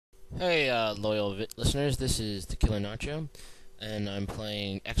Hey, loyal listeners, this is the Killer Nacho, and I'm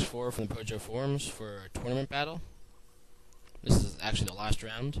playing X4 from the Pojo forums for a tournament battle. This is actually the last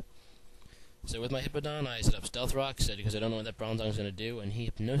round. So with my Hippodon, I set up Stealth Rock, because I don't know what that Bronzong's going to do, and he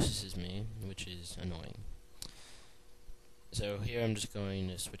hypnosises me, which is annoying. So here I'm just going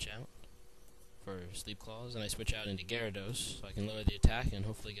to switch out for Sleep Claws, and I switch out into Gyarados, so I can lower the attack and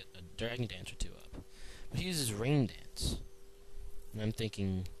hopefully get a Dragon Dance or two up. But he uses Rain Dance, and I'm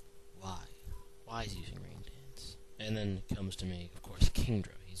thinking, why? Why is he using Rain Dance? And then it comes to me, of course,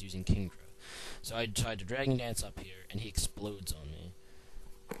 Kingdra. He's using Kingdra. So I tried to Dragon Dance up here, and he explodes on me.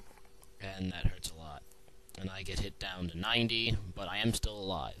 And that hurts a lot. And I get hit down to 90, but I am still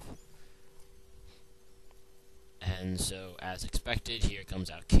alive. And so, as expected, here comes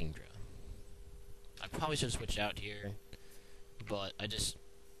out Kingdra. I probably should have switched out here, but I just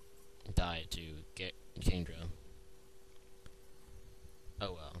died to get Kingdra.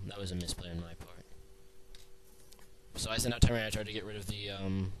 Oh well, that was a misplay on my part. So I sent out Tyranitar to get rid of the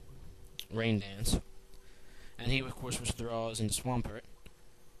Rain Dance. And he, of course, withdraws into Swampert.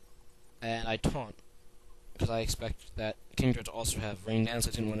 And I taunt, because I expect that Kingdra to also have Rain Dance.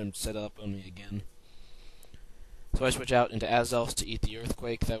 I didn't want him to set up on me again. So I switch out into Azelf to eat the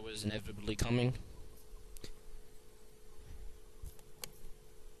Earthquake that was inevitably coming.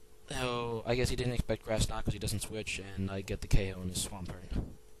 Oh, I guess he didn't expect Grass Knot because he doesn't switch, and I get the KO in his Swampert.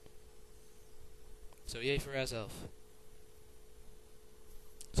 So yay for Azelf.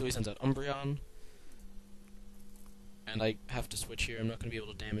 So he sends out Umbreon. And I have to switch here. I'm not going to be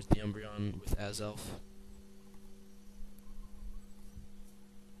able to damage the Umbreon with Azelf.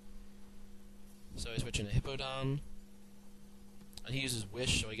 So I switch into Hippodon. And he uses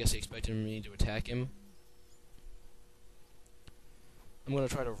Wish, so I guess he expected me to attack him. I'm going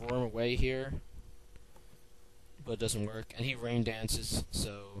to try to roar him away here, but it doesn't work. And he Rain Dances,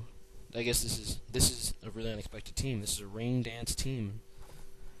 so I guess this is a really unexpected team. This is a Rain Dance team.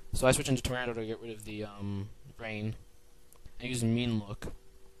 So I switch into Tyranitar to get rid of the Rain. I use Mean Look,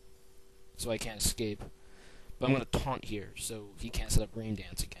 so I can't escape. But I'm going to taunt here, so he can't set up Rain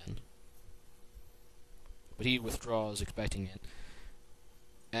Dance again. But he withdraws, expecting it.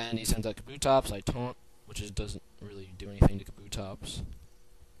 And he sends out Kabutops. I taunt, which doesn't really do anything to Kabutops.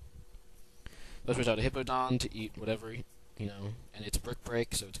 So I switch out to Hippodon to eat whatever, and it's Brick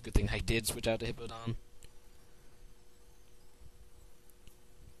Break, so it's a good thing I did switch out to Hippodon.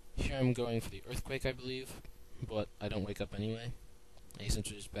 Here I'm going for the Earthquake, I believe, but I don't wake up anyway. And he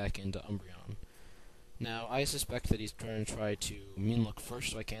switches back into Umbreon. Now, I suspect that he's trying to Mean Look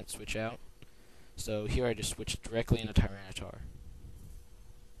first, so I can't switch out. So here I just switch directly into Tyranitar.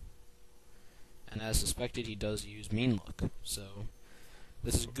 And as suspected, he does use Mean Look, so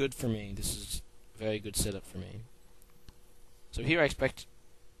this is good for me. This is a very good setup for me. So here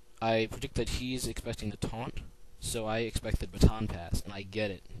I predict that he's expecting the taunt, so I expect the Baton Pass, and I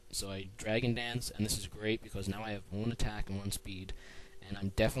get it. So I Dragon Dance, and this is great because now I have 1 attack and 1 speed, and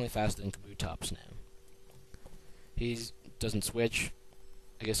I'm definitely faster than Kabutops now. He doesn't switch,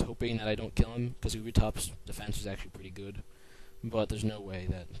 I guess hoping that I don't kill him, because Kabutops' defense is actually pretty good, but there's no way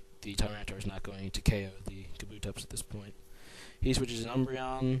that the Tyranitar is not going to KO the Kabutops at this point. He switches an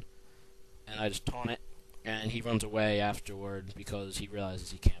Umbreon, and I just taunt it, and he runs away afterward because he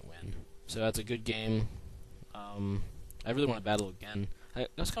realizes he can't win. So that's a good game. I really want to battle again. I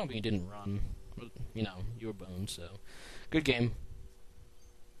was kind of hoping he didn't run, but, you were boned, so good game.